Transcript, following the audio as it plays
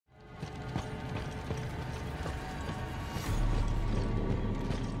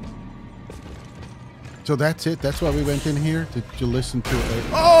So that's it? That's why we went in here? To listen to a...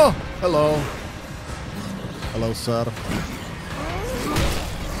 Oh! Hello. Hello, sir.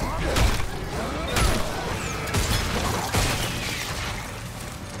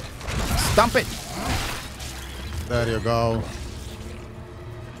 Stomp it! There you go.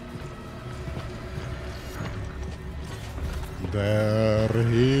 There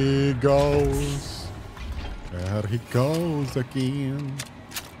he goes. There he goes again.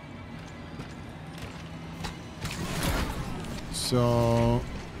 So,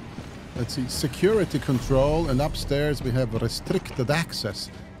 let's see, security control, and upstairs we have restricted access.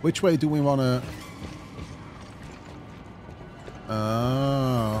 Which way do we want to...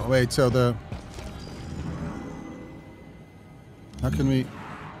 Oh, wait, so the... How can we...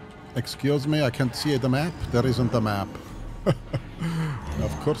 Excuse me, I can't see the map? There isn't a map.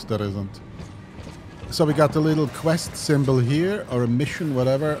 Of course there isn't. So we got the little quest symbol here, or a mission,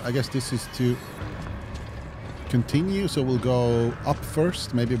 whatever. I guess this is to continue, so we'll go up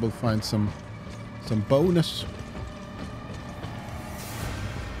first. Maybe we'll find some bonus.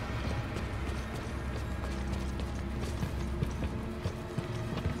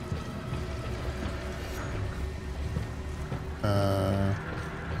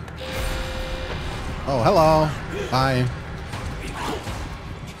 Oh, hello. Hi.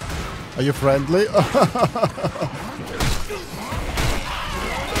 Are you friendly?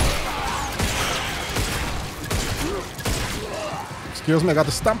 Excuse me, I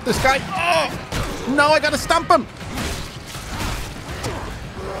gotta stump this guy. Oh! No, I gotta stump him.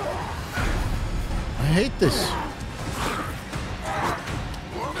 I hate this.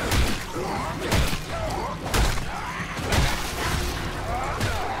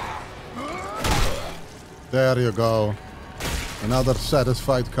 There you go. Another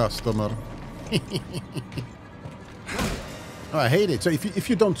satisfied customer. Oh, I hate it. So if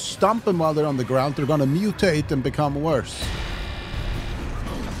you don't stomp them while they're on the ground, they're gonna mutate and become worse.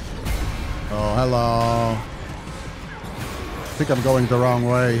 Oh, hello. I think I'm going the wrong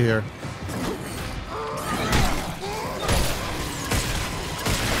way here.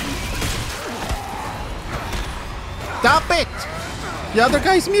 Stop it! The other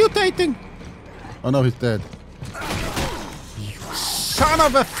guy's mutating! Oh no, he's dead. You son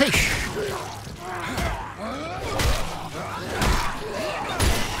of a fish!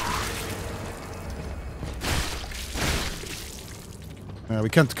 We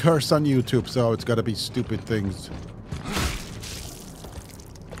can't curse on YouTube, so it's gotta be stupid things.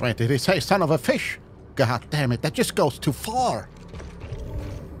 Wait, did he say son of a fish? God damn it, that just goes too far.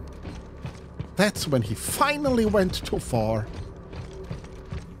 That's when he finally went too far.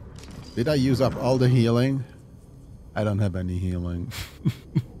 Did I use up all the healing? I don't have any healing.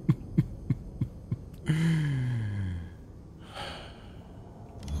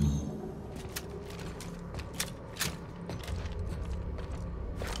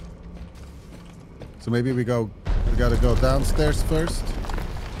 So maybe we gotta go downstairs first.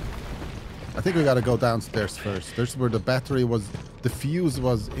 I think we gotta go downstairs first. There's where the battery was, the fuse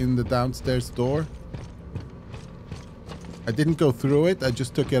was in the downstairs door. I didn't go through it, I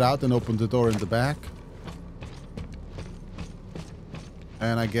just took it out and opened the door in the back.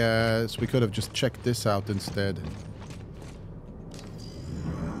 And I guess we could have just checked this out instead.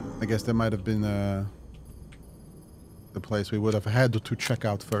 I guess there might have been the place we would have had to check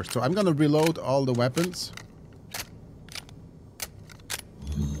out first. So I'm gonna reload all the weapons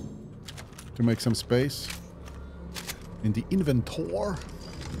to make some space in the inventory.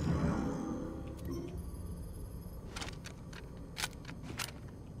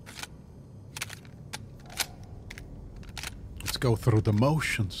 Let's go through the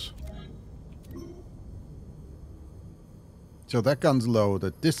motions. So that gun's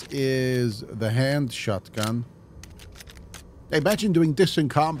loaded. This is the hand shotgun. Imagine doing this in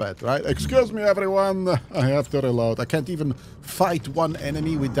combat, right? Excuse me, everyone. I have to reload. I can't even fight one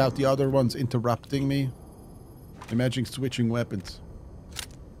enemy without the other ones interrupting me. Imagine switching weapons.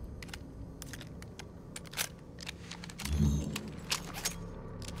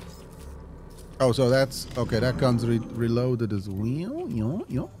 Oh, so that's... Okay, that gun's reloaded as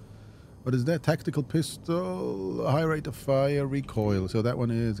well. What is that? Tactical pistol, high rate of fire, recoil. So that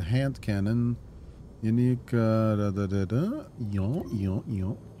one is hand cannon. Unique,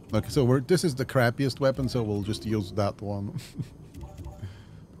 Okay, so this is the crappiest weapon, so we'll just use that one.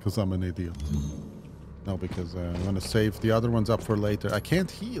 Because I'm an idiot. No, because I'm going to save the other ones up for later. I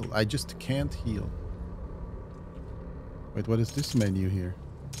can't heal. I just can't heal. Wait, what is this menu here?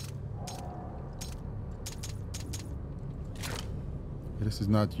 This is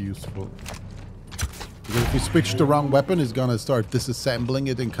not useful. Because if we switch the wrong weapon, it's going to start disassembling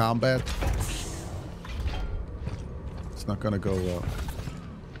it in combat. not gonna go well.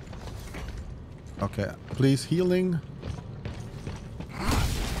 Okay, please healing.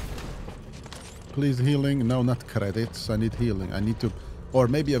 Please healing. No, not credits. I need healing. I need to... Or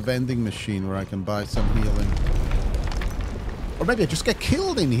maybe a vending machine where I can buy some healing. Or maybe I just get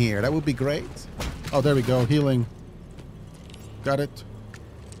killed in here. That would be great. Oh, there we go. Healing. Got it.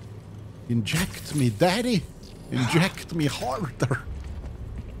 Inject me, daddy. Inject me harder.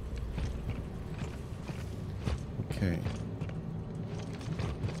 Okay.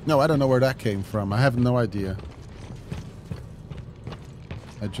 No, I don't know where that came from. I have no idea.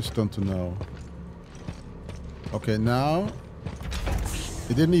 I just don't know. Okay, now...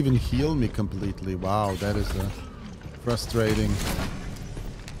 It didn't even heal me completely. Wow, that is frustrating.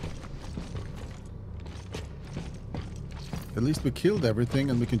 At least we killed everything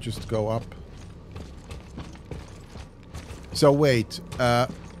and we can just go up. So wait,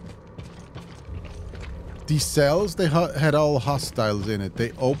 these cells, they had all hostiles in it.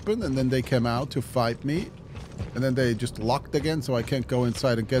 They opened and then they came out to fight me. And then they just locked again so I can't go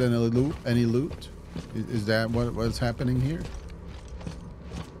inside and get any loot. Is that what is happening here?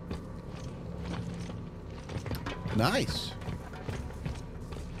 Nice.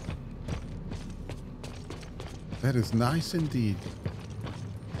 That is nice indeed.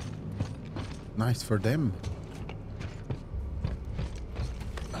 Nice for them.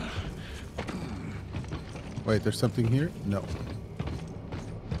 Wait, there's something here? No.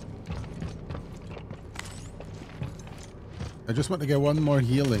 I just want to get one more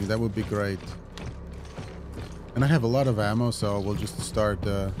healing. That would be great. And I have a lot of ammo, so we'll just start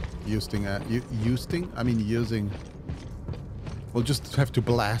using. We'll just have to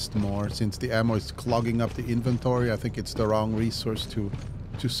blast more since the ammo is clogging up the inventory. I think it's the wrong resource to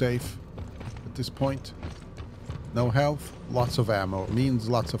save at this point. No health, lots of ammo. Means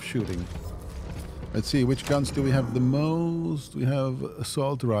lots of shooting. Let's see, which guns do we have the most? We have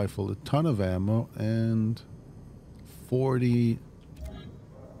assault rifle, a ton of ammo, and 40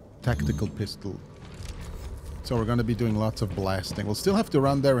 tactical pistol. So we're going to be doing lots of blasting. We'll still have to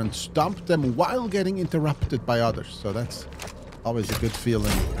run there and stomp them while getting interrupted by others. So that's always a good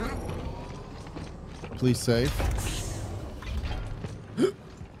feeling. Please save.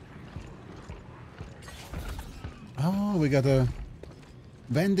 Oh, we got a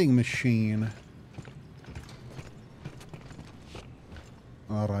vending machine.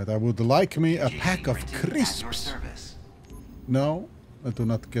 Alright, I would like me a pack of crisps. No, I do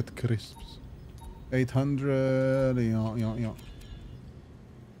not get crisps. 800, yeah.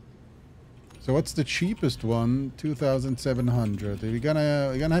 So what's the cheapest one? 2,700. We're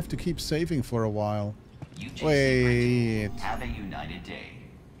gonna have to keep saving for a while. Wait. Have a united day.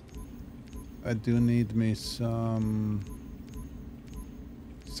 I do need me some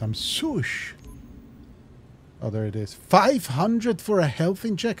sush. Oh, there it is. 500 for a health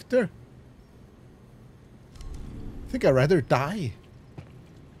injector? I think I'd rather die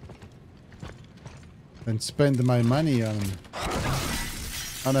than spend my money on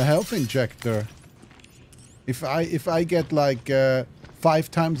a health injector. If I get like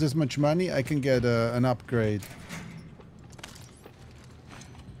 5 times as much money, I can get an upgrade.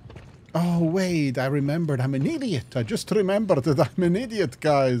 Oh wait, I remembered. I'm an idiot. I just remembered that I'm an idiot,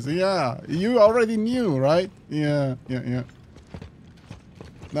 guys. Yeah, you already knew, right? Yeah.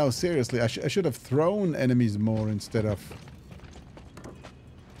 No, seriously, I should have thrown enemies more instead of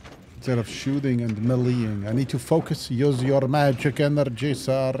shooting and meleeing. I need to focus. Use your magic energy,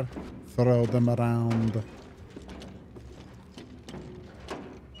 sir. Throw them around.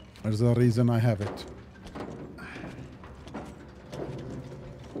 There's a reason I have it.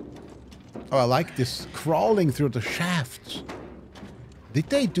 Oh, I like this crawling through the shafts. Did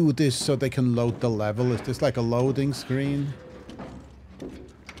they do this so they can load the level? Is this like a loading screen?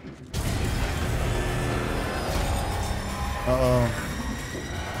 Uh-oh.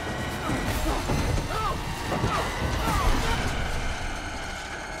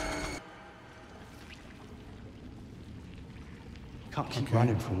 Can't keep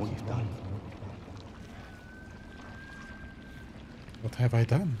running from what you've done. What have I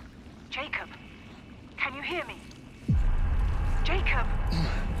done? Jacob, can you hear me? Jacob!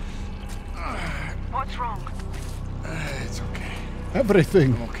 What's wrong? It's okay.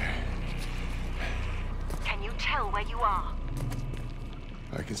 Everything. I'm okay. Can you tell where you are?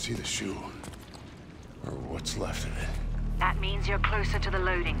 I can see the shoe. Or what's left of it. That means you're closer to the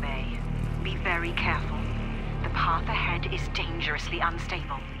loading bay. Be very careful. The path ahead is dangerously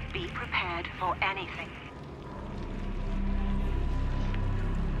unstable. Be prepared for anything.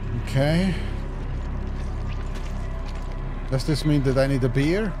 Okay. Does this mean that I need a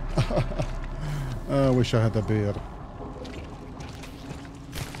beer? I wish I had a beer.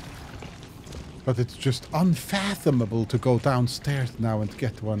 But it's just unfathomable to go downstairs now and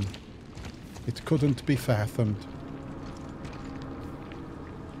get one. It couldn't be fathomed.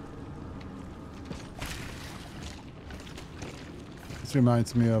 This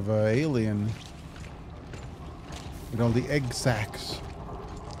reminds me of Alien. With all the egg sacs.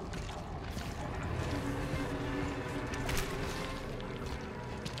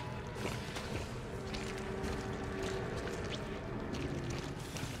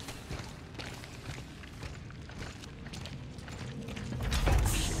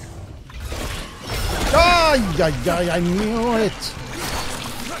 I knew it!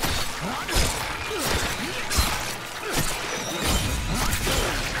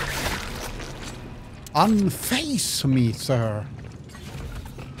 Unface me, sir.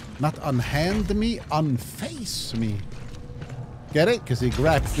 Not unhand me, unface me. Get it? Because he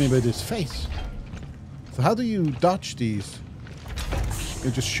grabbed me with his face. So how do you dodge these?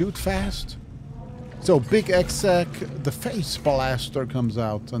 You just shoot fast? So big exec, the face blaster comes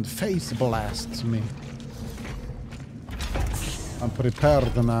out and face blasts me. I'm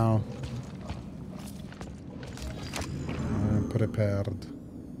prepared now. I'm prepared.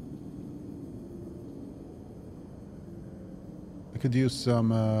 I could use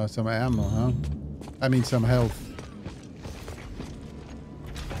some ammo, huh? I mean some health.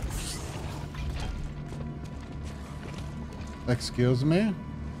 Excuse me?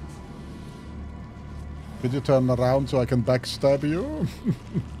 Could you turn around so I can backstab you?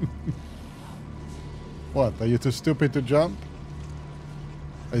 What? Are you too stupid to jump?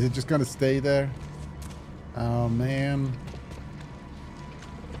 Is it just gonna stay there? Oh man.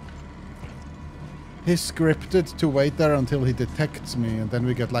 He's scripted to wait there until he detects me, and then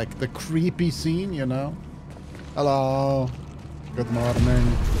we get like the creepy scene, you know? Hello. Good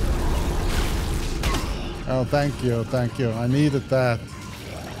morning. Oh, thank you, thank you. I needed that.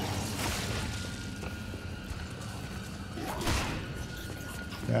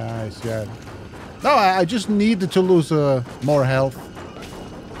 Nice, yeah. No, I just needed to lose more health.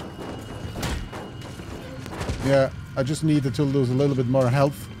 Yeah, I just needed to lose a little bit more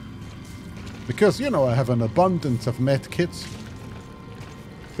health. Because, you know, I have an abundance of med kits.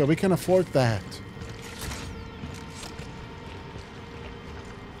 So we can afford that.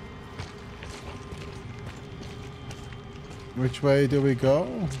 Which way do we go?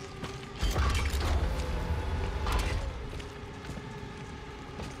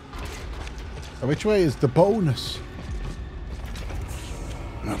 Which way is the bonus?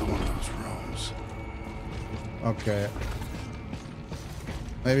 Another one of those rooms. Okay.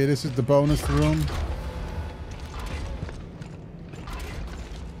 Maybe this is the bonus room.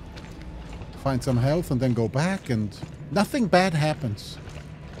 Find some health and then go back and nothing bad happens.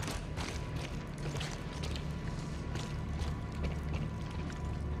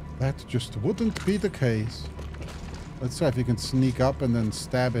 That just wouldn't be the case. Let's try if you can sneak up and then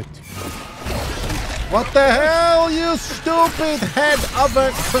stab it. What the hell, you stupid head of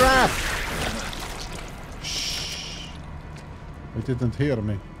a crap! Shh. He didn't hear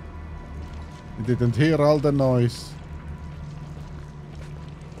me. He didn't hear all the noise.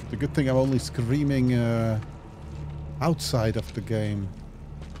 The good thing I'm only screaming outside of the game.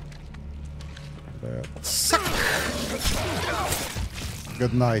 There. Suck!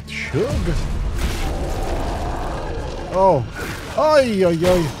 Good night, Shug. Oh. Oi, oi,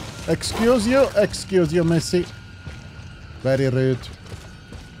 oi. Excuse you, Missy. Very rude.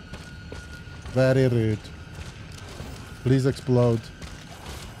 Very rude. Please explode.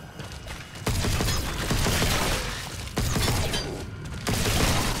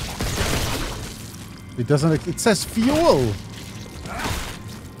 It doesn't. It says fuel.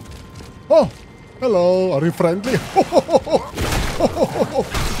 Oh, hello. Are you friendly?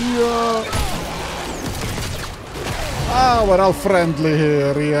 Yeah. Ah, we're all friendly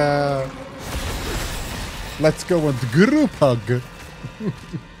here, yeah. Let's go and group hug.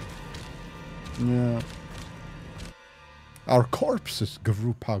 Yeah. Our corpses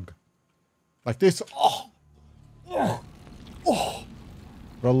group hug. Like this. Oh. Oh. Oh.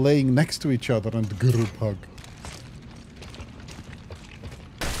 We're laying next to each other and group hug.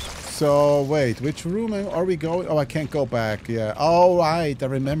 So, wait, which room are we going? Oh, I can't go back, yeah. Oh, right, I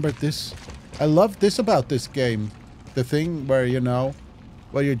remember this. I love this about this game. The thing where, you know,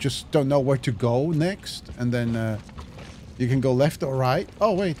 where you just don't know where to go next. And then you can go left or right.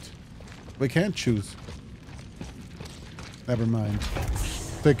 Oh, wait. We can't choose. Never mind.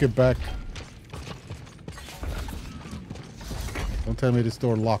 Take it back. Don't tell me this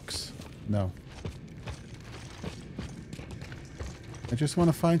door locks. No. I just want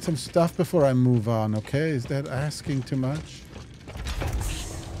to find some stuff before I move on, okay? Is that asking too much?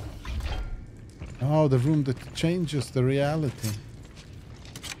 Oh, the room that changes the reality.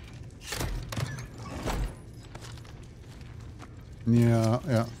 Yeah,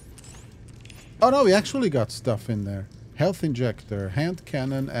 yeah. Oh no, we actually got stuff in there. Health injector, hand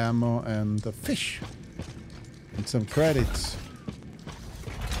cannon, ammo, and a fish. And some credits.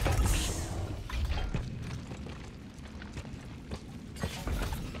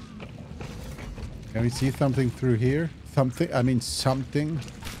 Can we see something through here? Something? I mean something.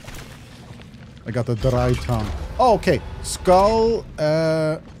 I got a dry tongue. Oh, okay. Skull.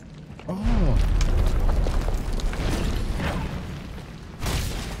 Oh.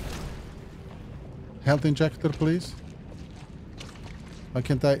 Health injector, please. Why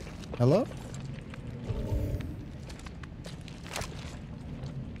can't I? Hello?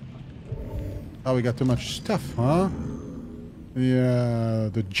 Oh, we got too much stuff, huh? Yeah,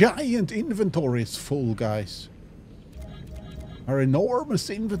 the giant inventory is full, guys. Our enormous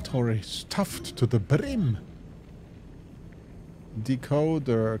inventory stuffed to the brim.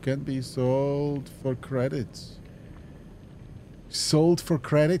 Decoder can be sold for credits. Sold for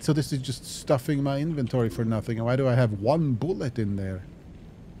credits? So this is just stuffing my inventory for nothing. Why do I have one bullet in there?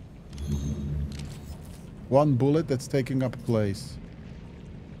 One bullet that's taking up place.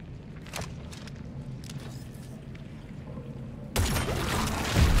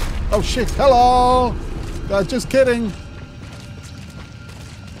 Oh shit, hello! Just kidding.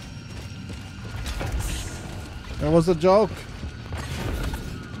 That was a joke.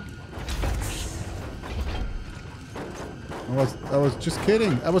 I was just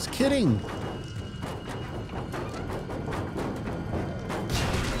kidding. I was kidding.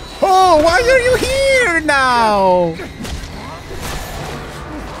 Oh, why are you here now?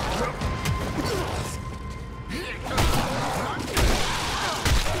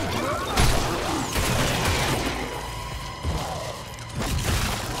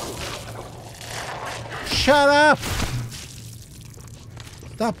 Shut up!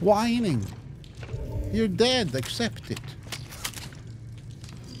 Stop whining. You're dead. Accept it.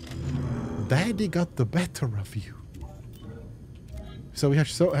 Daddy got the better of you. So we have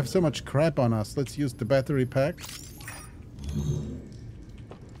so much crap on us. Let's use the battery pack.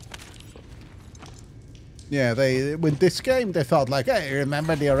 Yeah, with this game they thought like, hey,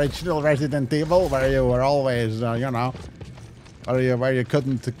 remember the original Resident Evil where you were always, you know, where you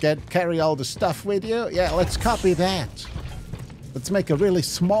couldn't carry all the stuff with you? Yeah, let's copy that. Let's make a really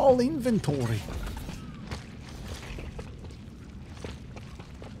small inventory.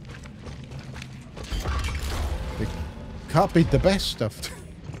 They copied the best of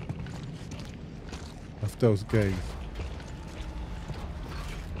those games.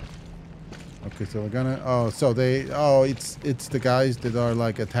 Okay, so we're gonna. Oh, so they. Oh, it's the guys that are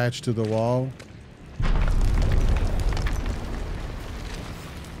like attached to the wall.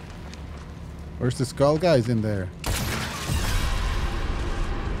 Where's the skull guys in there?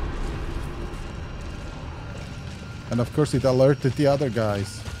 And of course it alerted the other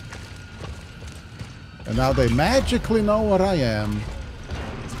guys. And now they magically know where I am.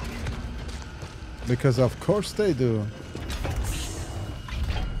 Because of course they do.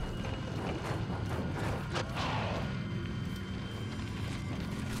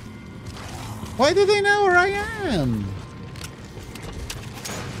 Why do they know where I am?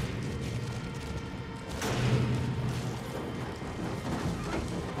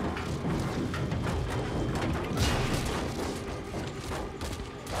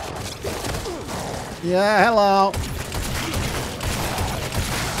 Yeah, hello.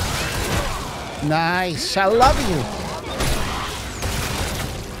 Nice, I love you.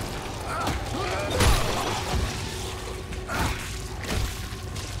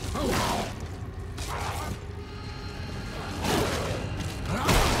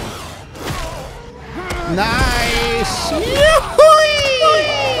 Nice. Yoo-hoo-wee!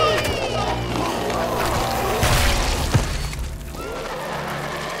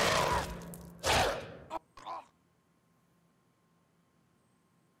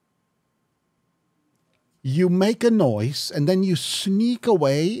 You make a noise and then you sneak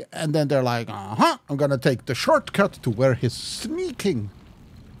away and then they're like, uh-huh, I'm gonna take the shortcut to where he's sneaking.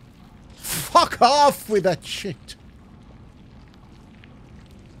 Fuck off with that shit.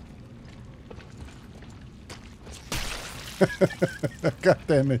 God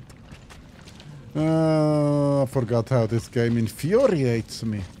damn it. I forgot how this game infuriates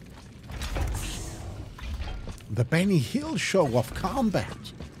me. The Benny Hill show of combat.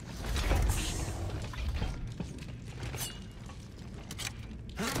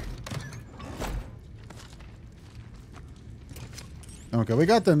 Okay, we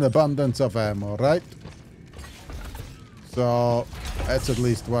got an abundance of ammo, right? So, that's at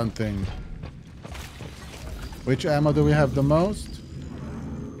least one thing. Which ammo do we have the most?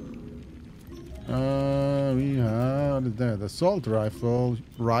 We have the assault rifle,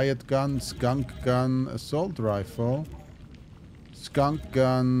 riot gun, skunk gun, assault rifle, skunk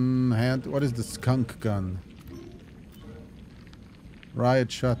gun, hand. What is the skunk gun?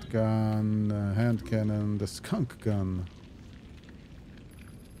 Riot shotgun, hand cannon, the skunk gun.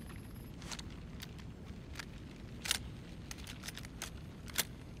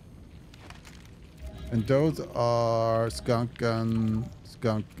 And those are skunk gun,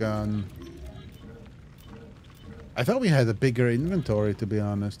 skunk gun. I thought we had a bigger inventory, to be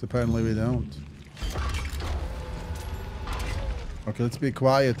honest. Apparently we don't. Okay, let's be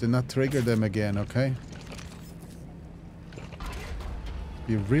quiet and not trigger them again, okay?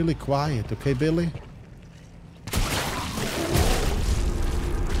 Be really quiet, okay, Billy?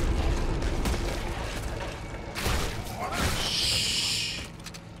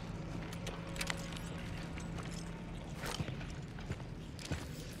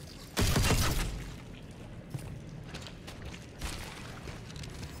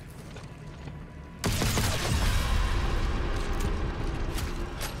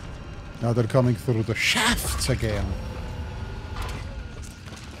 Now they're coming through the shafts again.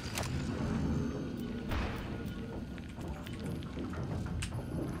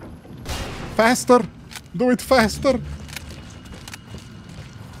 Faster! Do it faster!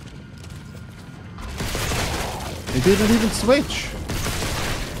 They didn't even switch.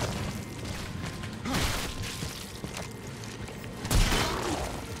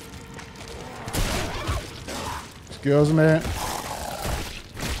 Excuse me.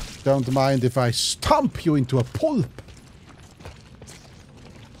 Don't mind if I stomp you into a pulp.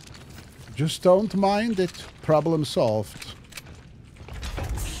 Just don't mind it. Problem solved.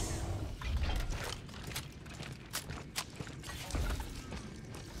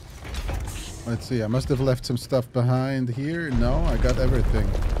 Let's see, I must have left some stuff behind here. No, I got everything.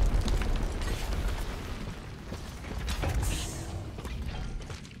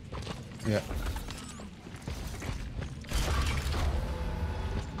 Yeah.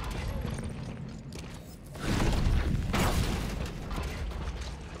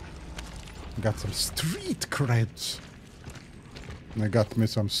 Got some street creds. I got me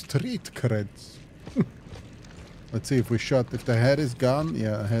some street creds. Let's see if we shot. If the head is gone.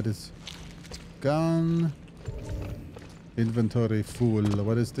 Yeah, head is gone. Inventory full.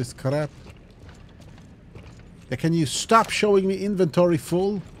 What is this crap? Yeah, can you stop showing me inventory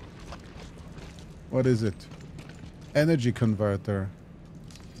full? What is it? Energy converter.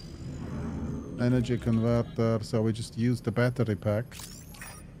 Energy converter. So we just use the battery pack.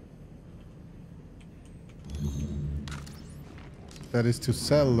 That is to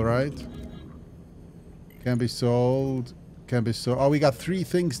sell, right? Can be sold. Can be sold. Oh, we got 3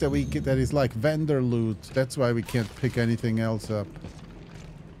 things that we get that is like vendor loot. That's why we can't pick anything else up.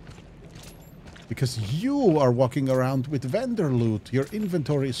 Because you are walking around with vendor loot. Your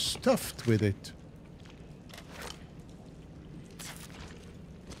inventory is stuffed with it.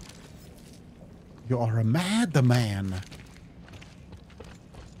 You are a madman.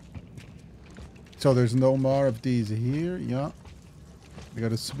 So there's no more of these here. Yeah. We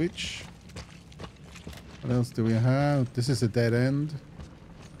got a switch. What else do we have? This is a dead end.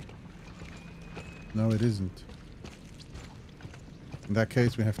 No, it isn't. In that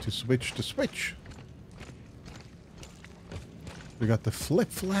case, we have to switch the switch. We got the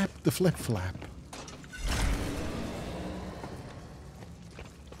flip-flap, the flip-flap.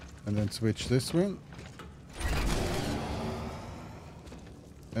 And then switch this one.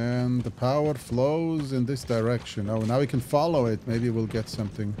 And the power flows in this direction. Oh, now we can follow it. Maybe we'll get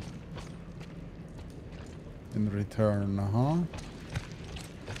something in return,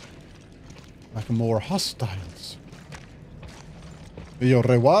 like more hostiles. Your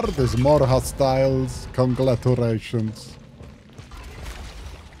reward is more hostiles. Congratulations.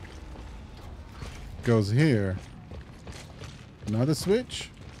 Goes here. Another switch.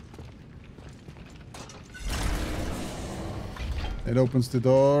 It opens the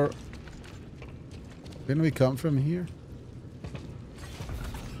door. Didn't we come from here?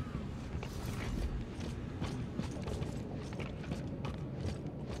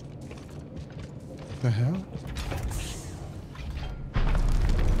 The hell?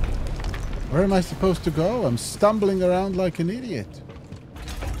 Where am I supposed to go? I'm stumbling around like an idiot.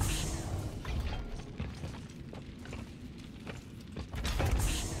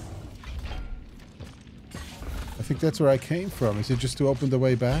 I think that's where I came from. Is it just to open the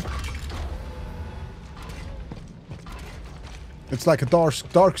way back? It's like a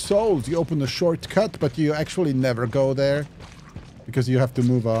Dark Souls. You open a shortcut, but you actually never go there because you have to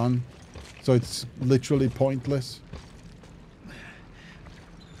move on. So it's literally pointless.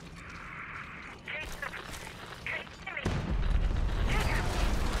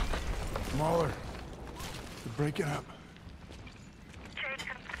 Mauler, they're breaking up.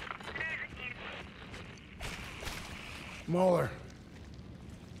 Mauler.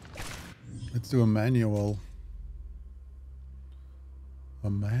 Let's do a manual. A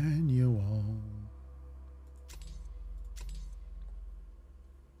manual.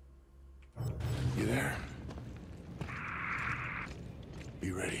 You there?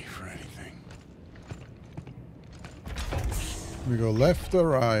 Be ready for anything. We go left or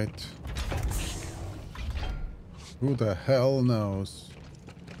right? Who the hell knows?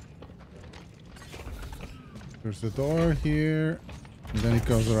 There's a door here, and then it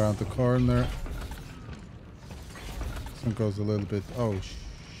goes around the corner. This one goes a little bit. Oh,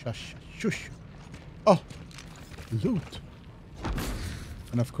 shush, shush. Oh, loot.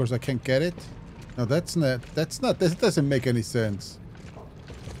 And of course I can't get it. No, that's not. This doesn't make any sense.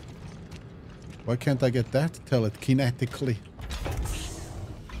 Why can't I get that? Tell it kinetically.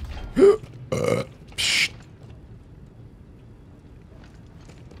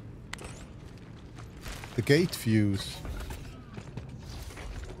 The gate fuse.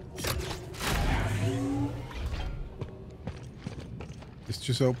 This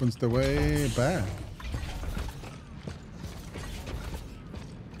just opens the way back.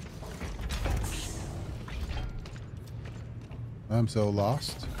 I'm so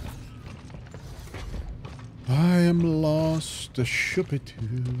lost. I am lost, a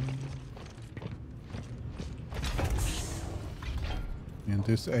shoopity-doo. In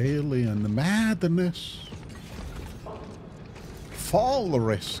this alien madness. Fall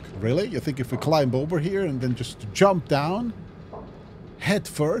risk. Really? You think if we climb over here and then just jump down? Head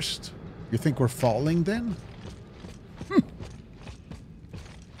first? You think we're falling then?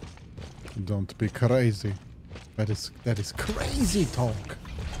 Don't be crazy. That is crazy talk.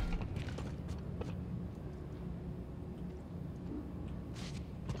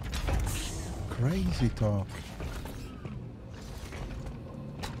 Crazy talk.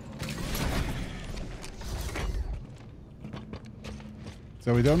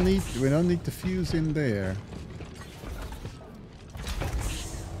 So we don't need the fuse in there.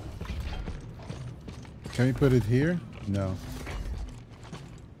 Can we put it here? No.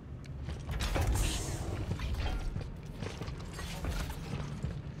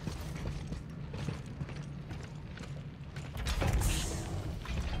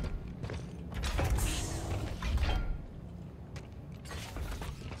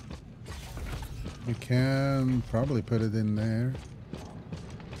 We can probably put it in there.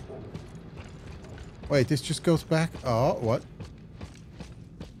 Wait, this just goes back? Oh, what?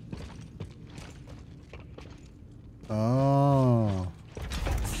 Oh.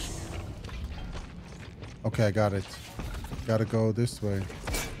 Okay, I got it. Gotta go this way.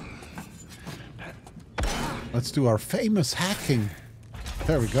 Let's do our famous hacking.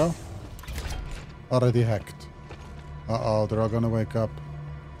 There we go. Already hacked. Uh-oh, they're all gonna wake up.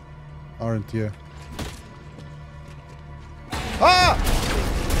 Aren't you? Ah!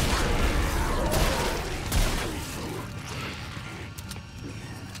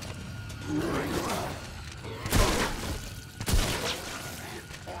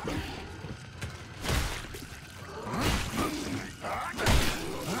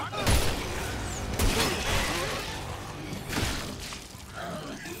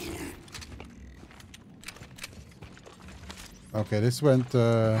 Okay, this went,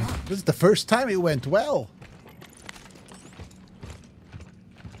 this is the first time it went well.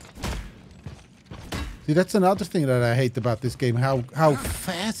 See, that's another thing that I hate about this game, how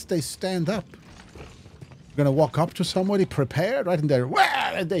fast they stand up. You're gonna walk up to somebody prepared, right in there,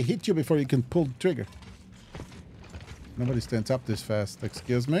 and they hit you before you can pull the trigger. Nobody stands up this fast,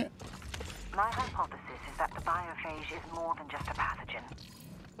 excuse me. My hypothesis is that the biophage is more than just a pathogen.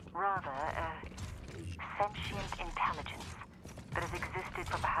 Rather, a sentient intelligence that has existed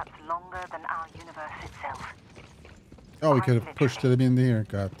for perhaps longer than our universe itself. Oh, we could have pushed it in here,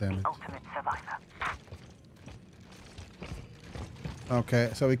 god damn it. The ultimate survivor.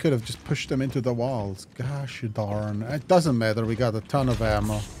 Okay, so we could have just pushed them into the walls. Gosh darn. It doesn't matter, we got a ton of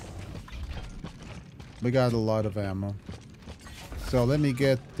ammo. We got a lot of ammo. So let me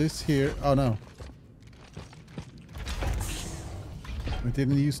get this here. Oh no. We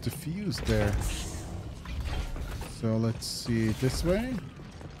didn't use the fuse there. So let's see, this way?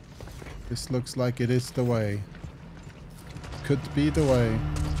 This looks like it is the way. Could be the way.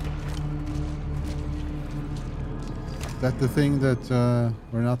 Is that the thing that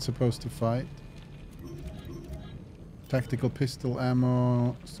we're not supposed to fight? Tactical pistol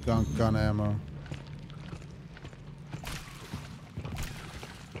ammo, skunk gun ammo.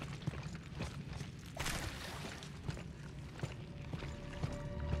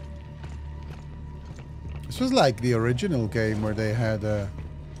 This was like the original game where they had the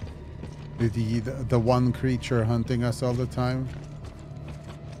one creature hunting us all the time.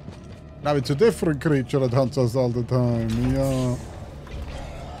 Now it's a different creature that hunts us all the time. Yeah.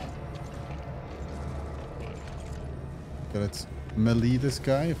 Okay, let's melee this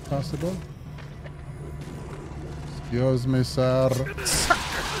guy if possible. Excuse me, sir.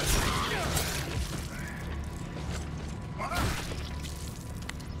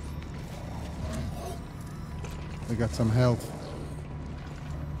 I got some health.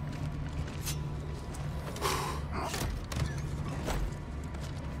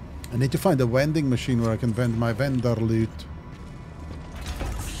 I need to find a vending machine where I can vend my vendor loot.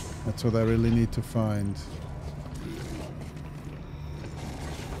 That's what I really need to find.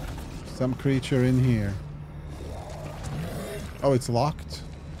 Some creature in here. Oh, it's locked?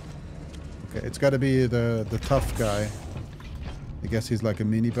 Okay, it's gotta be the tough guy. I guess he's like a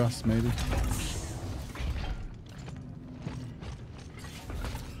minibus, maybe.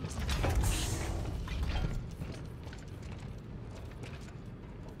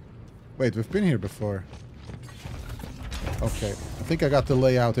 Wait, we've been here before. Okay, I think I got the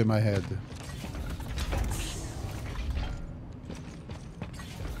layout in my head.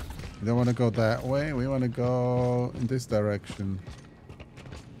 We don't want to go that way. We want to go in this direction.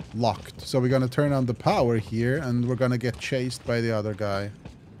 Locked. So we're going to turn on the power here and we're going to get chased by the other guy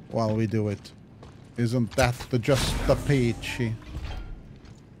while we do it. Isn't that just the Peachy?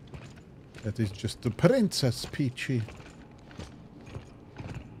 That is just the Princess Peachy.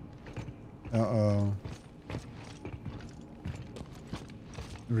 Uh-oh.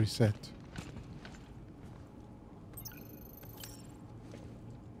 Reset.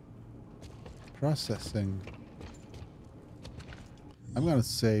 Processing. I'm gonna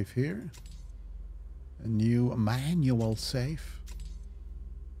save here. A new manual save.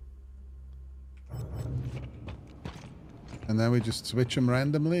 And then we just switch them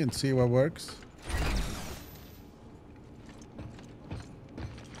randomly and see what works.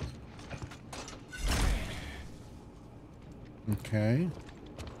 Okay.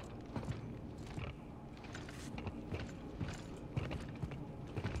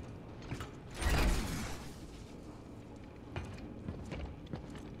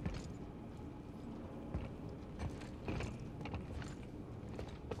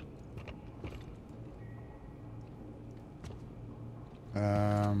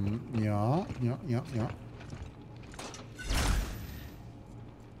 Yeah.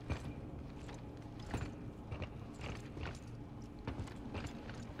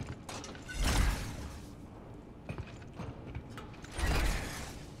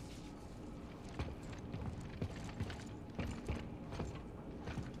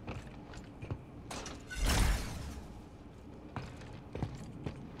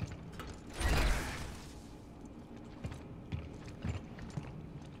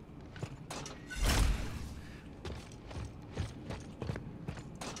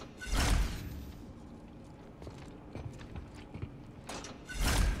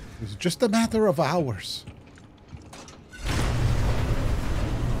 It's just a matter of hours.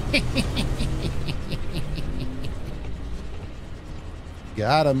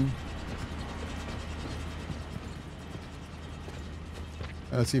 Got him.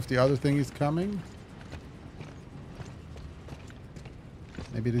 Let's see if the other thing is coming.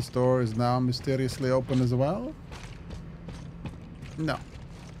 Maybe this door is now mysteriously open as well? No.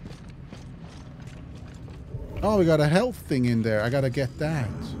 Oh, we got a health thing in there. I gotta get that.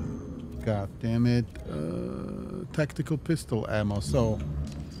 God damn it. Tactical pistol ammo. So,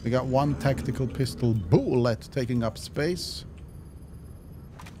 we got one tactical pistol bullet taking up space.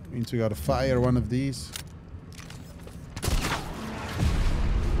 Means we gotta fire one of these.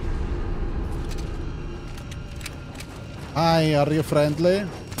 Hi, are you friendly?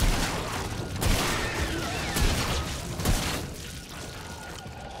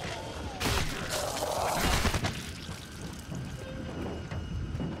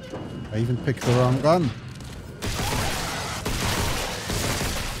 I even picked the wrong gun.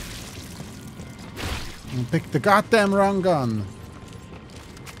 I picked the goddamn wrong gun.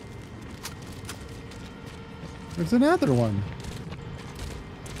 There's another one.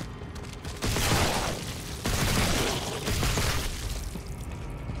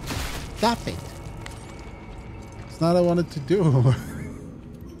 Stop it. It's not what I wanted to do.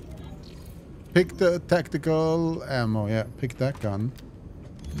 Pick the tactical ammo. Yeah, pick that gun.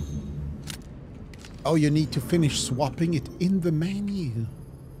 Oh, you need to finish swapping it in the menu.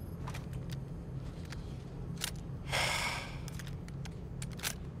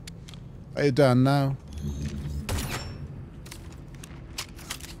 Are you done now?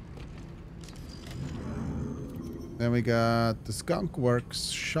 Then we got the Skunk Works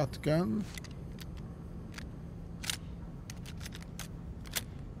shotgun.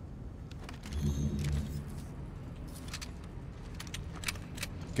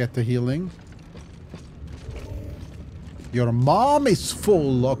 Get the healing. Your mom is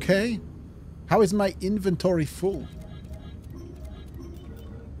full, okay? How is my inventory full?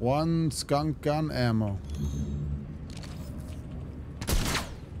 1 skunk gun ammo.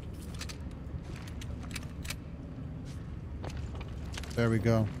 There we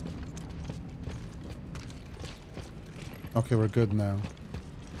go. Okay, we're good now.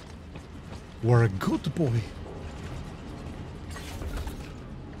 We're a good boy.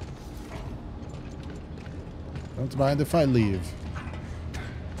 Don't mind if I leave.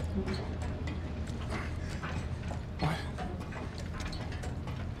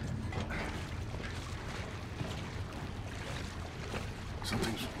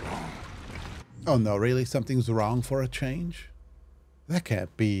 Something's wrong. Oh no, really? Something's wrong for a change? That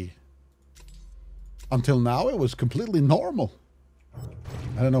can't be. Until now, it was completely normal.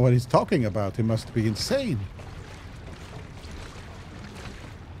 I don't know what he's talking about. He must be insane.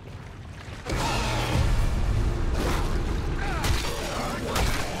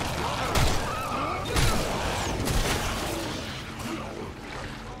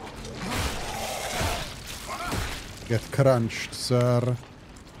 Get crunched, sir.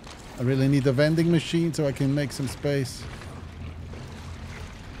 I really need a vending machine so I can make some space.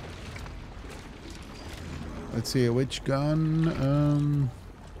 Let's see, which gun?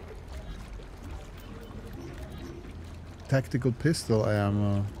 Tactical pistol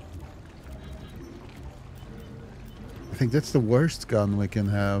ammo. I think that's the worst gun we can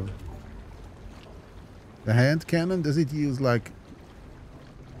have. The hand cannon, does it use like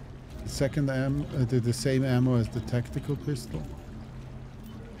the second ammo, the same ammo as the tactical pistol?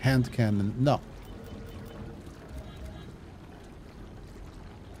 Hand cannon, no.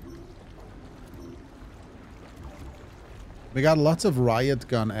 We got lots of riot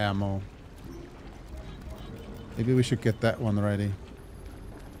gun ammo. Maybe we should get that one ready.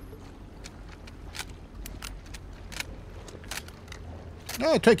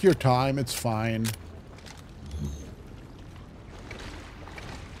 No, take your time, it's fine.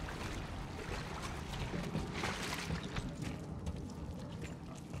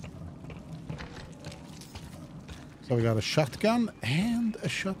 So we got a shotgun and a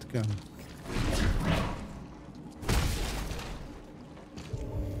shotgun.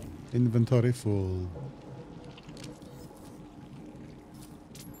 Inventory full.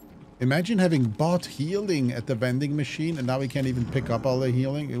 Imagine having bought healing at the vending machine and now we can't even pick up all the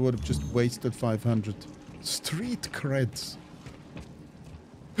healing. It would have just wasted 500 street creds.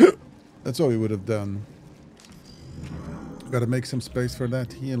 That's all we would have done. Gotta make some space for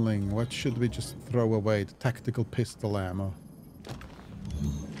that healing. What should we just throw away? The tactical pistol ammo.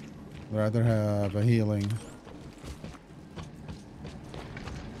 Rather have a healing.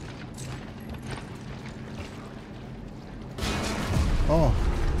 Oh.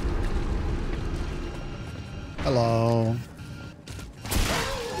 Hello.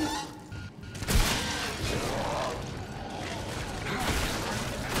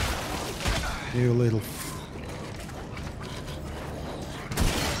 You little...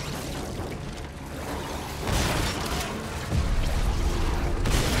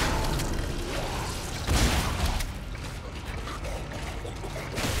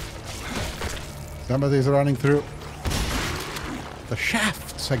 Somebody's running through the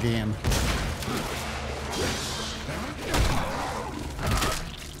shafts again.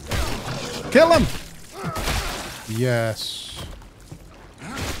 Kill him! Yes.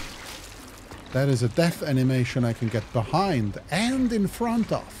 That is a death animation I can get behind and in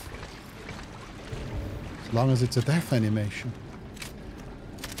front of. As long as it's a death animation.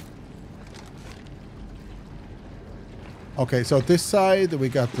 Okay, so this side we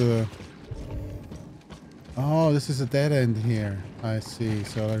got the... Oh, this is a dead end here. I see.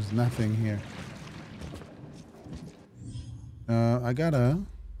 So there's nothing here. I gotta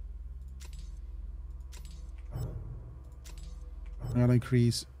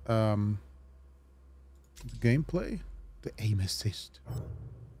increase the gameplay. The aim assist.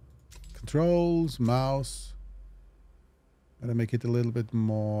 Controls, mouse. Gotta make it a little bit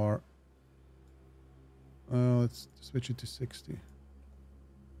more. Let's switch it to 60.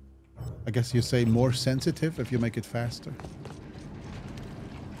 I guess you say more sensitive if you make it faster.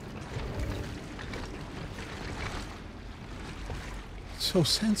 so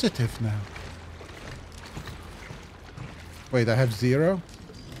sensitive now? Wait, I have 0?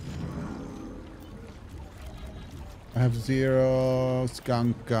 I have 0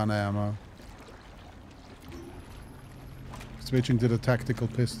 skunk gun ammo. Switching to the tactical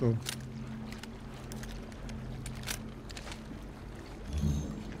pistol.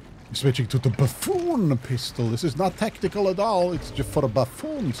 Switching to the buffoon pistol. This is not tactical at all. It's just for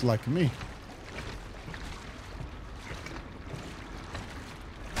buffoons like me.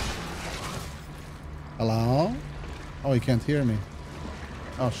 Hello? Oh, he can't hear me.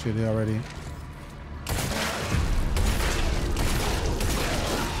 Oh shit, he already...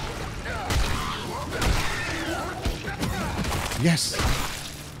 Yes!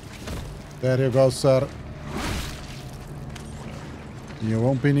 There you go, sir. You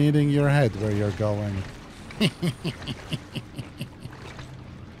won't be needing your head where you're going.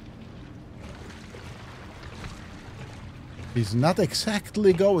 He's not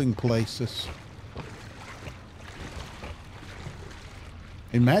exactly going places.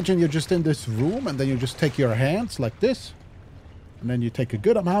 Imagine you're just in this room and then you just take your hands like this. And then you take a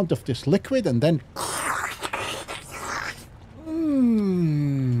good amount of this liquid and then...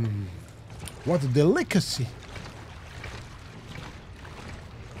 Mmm. What a delicacy.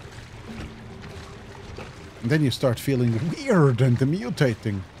 And then you start feeling weird and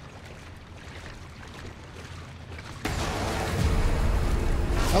mutating.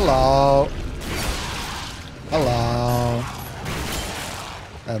 Hello. Hello.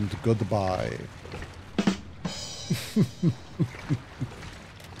 And goodbye.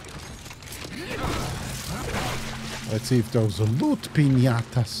 Let's see if those loot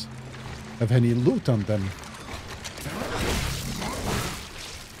piñatas have any loot on them.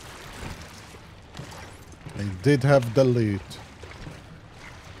 They did have the loot.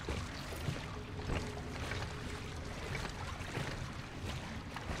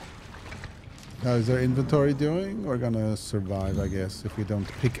 How is our inventory doing? We're gonna survive, I guess, if we don't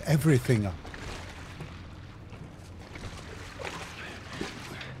pick everything up.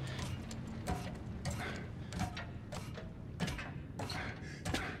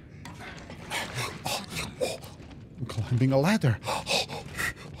 I'm climbing a ladder.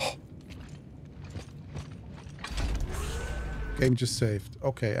 Game just saved.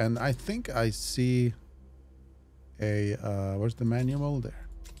 Okay, and I think I see a... where's the manual? There.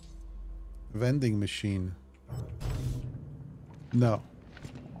 Vending machine. No.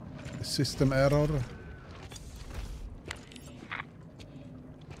 A system error.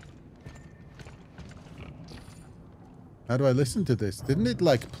 How do I listen to this? Didn't it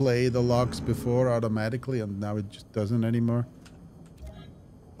like play the logs before automatically and now it just doesn't anymore?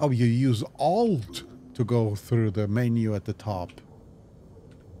 Oh, you use Alt to go through the menu at the top.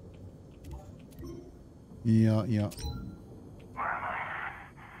 Yeah, yeah.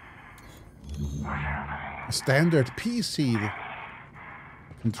 Standard PC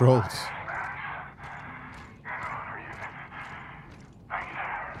controls.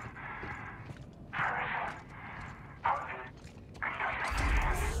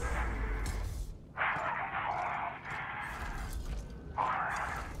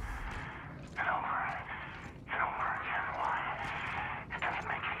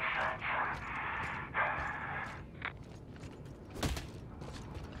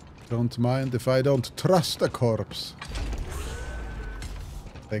 Don't mind if I don't trust a corpse.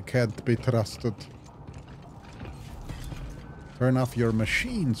 They can't be trusted. Turn off your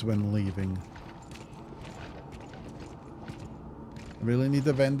machines when leaving. I really need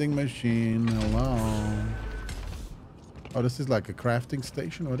a vending machine. Hello. Oh, this is like a crafting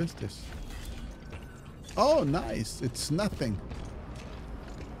station. What is this? Oh, nice. It's nothing.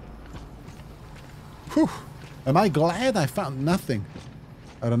 Whew. Am I glad I found nothing?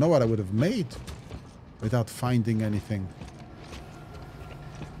 I don't know what I would have made without finding anything.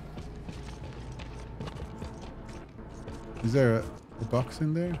 Is there a box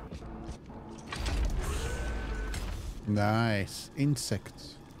in there? Nice.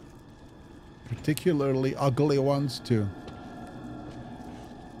 Insects. Particularly ugly ones too.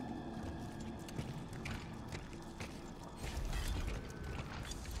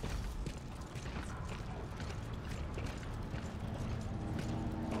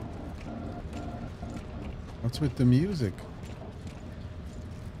 What's with the music?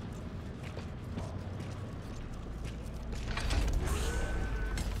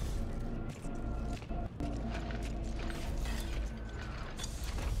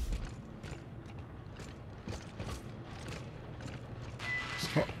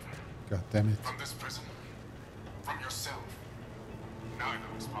 Oh, God damn it. From this prison, from yourself, neither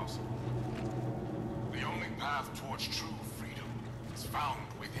is possible. The only path towards true freedom is found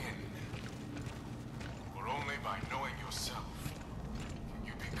within. For only by knowing yourself can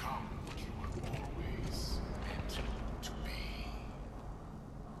you become what you were always meant to be.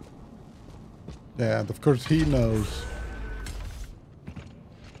 Yeah, and of course he knows.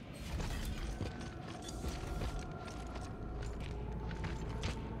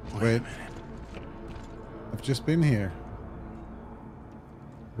 Wait. I've just been here.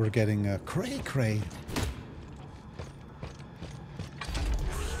 We're getting a cray-cray.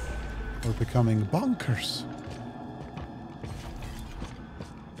 We're becoming bonkers.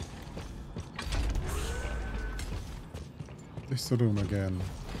 This room again.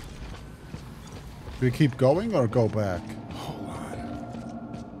 Do we keep going or go back? Hold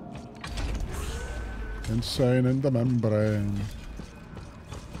on. Insane in the membrane.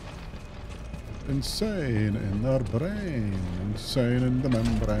 Insane in our brain. Insane in the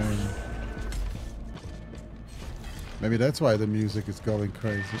membrane. Maybe that's why the music is going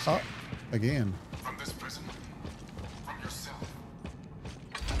crazy. Oh, again. From this prison, from yourself.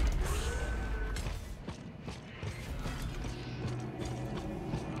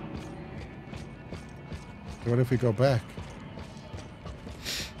 What if we go back?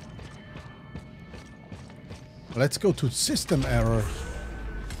 Let's go to system error.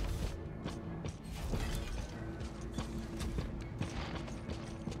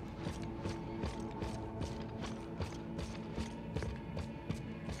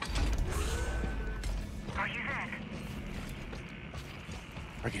 Are you there?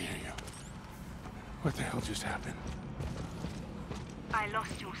 I can hear you. What the hell just happened? I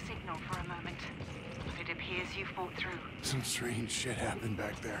lost your signal for a moment. It appears you fought through. Some strange shit happened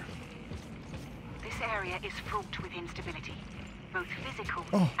back there. This area is fraught with instability, both physical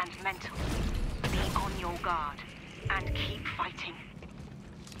Oh. and mental. Be on your guard and keep fighting.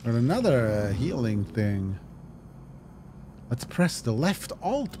 And another healing thing. Let's press the left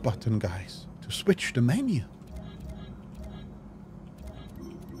Alt button, guys, to switch the menu.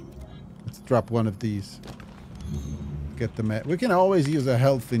 Let's drop one of these. Get the we can always use a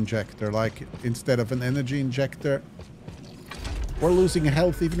health injector, like instead of an energy injector. We're losing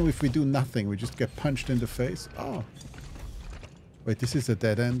health even if we do nothing. We just get punched in the face. Oh. Wait, this is a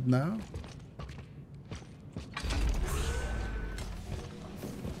dead end now?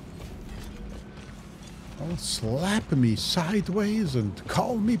 Oh, slap me sideways and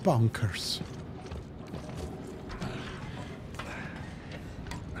call me bonkers.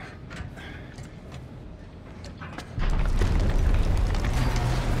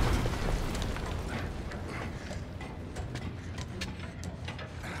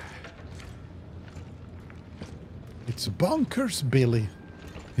 It's bonkers, Billy.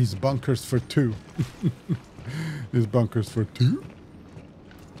 He's bonkers for two. He's bonkers for two.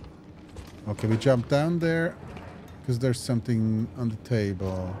 Okay, we jump down there because there's something on the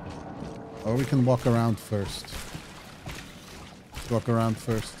table. Or we can walk around first. Walk around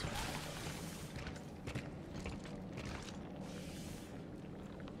first.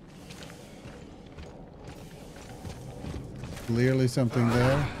 Clearly something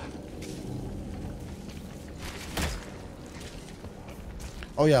there.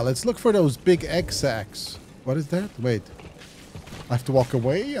 Oh yeah, let's look for those big egg sacks. What is that? Wait. I have to walk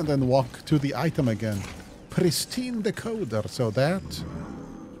away and then walk to the item again. Pristine decoder. So that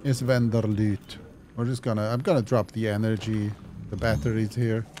is vendor loot. We're just gonna... I'm gonna drop the energy. The batteries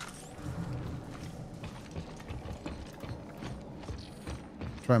here.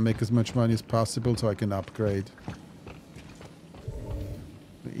 Try and make as much money as possible so I can upgrade.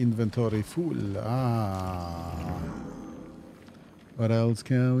 The inventory full. Ah. What else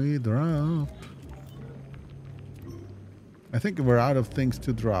can we drop? I think we're out of things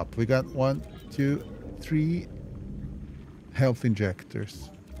to drop. We got 1, 2, 3 health injectors.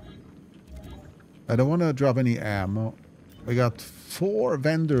 I don't want to drop any ammo. We got 4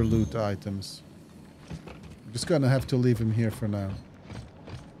 vendor loot items. I'm just gonna have to leave him here for now.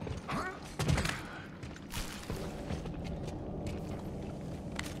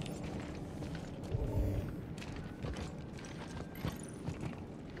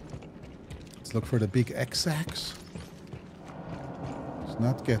 Let's look for the big X-Ax. Let's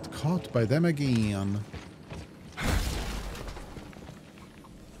not get caught by them again.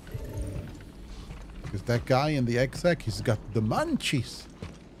 Because that guy in the X-Ax, he's got the munchies.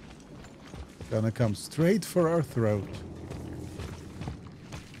 Gonna come straight for our throat.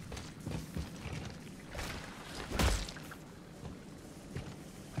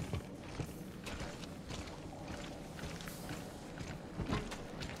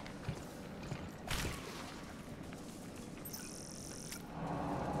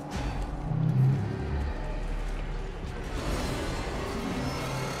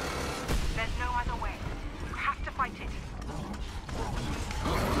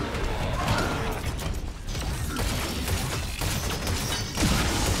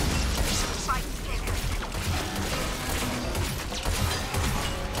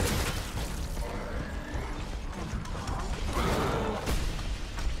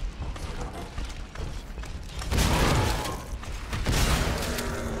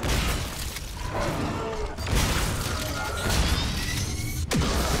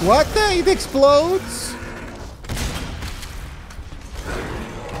 What? It explodes?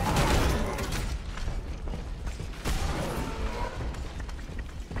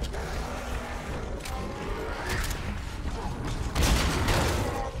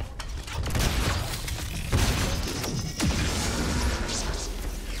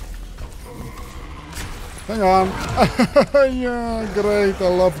 Hang on. Yeah, great. I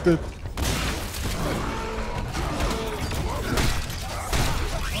loved it.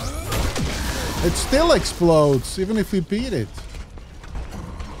 It still explodes, even if we beat it.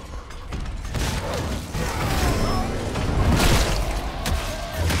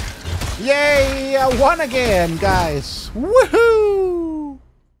 Yay! I won again, guys. Woohoo!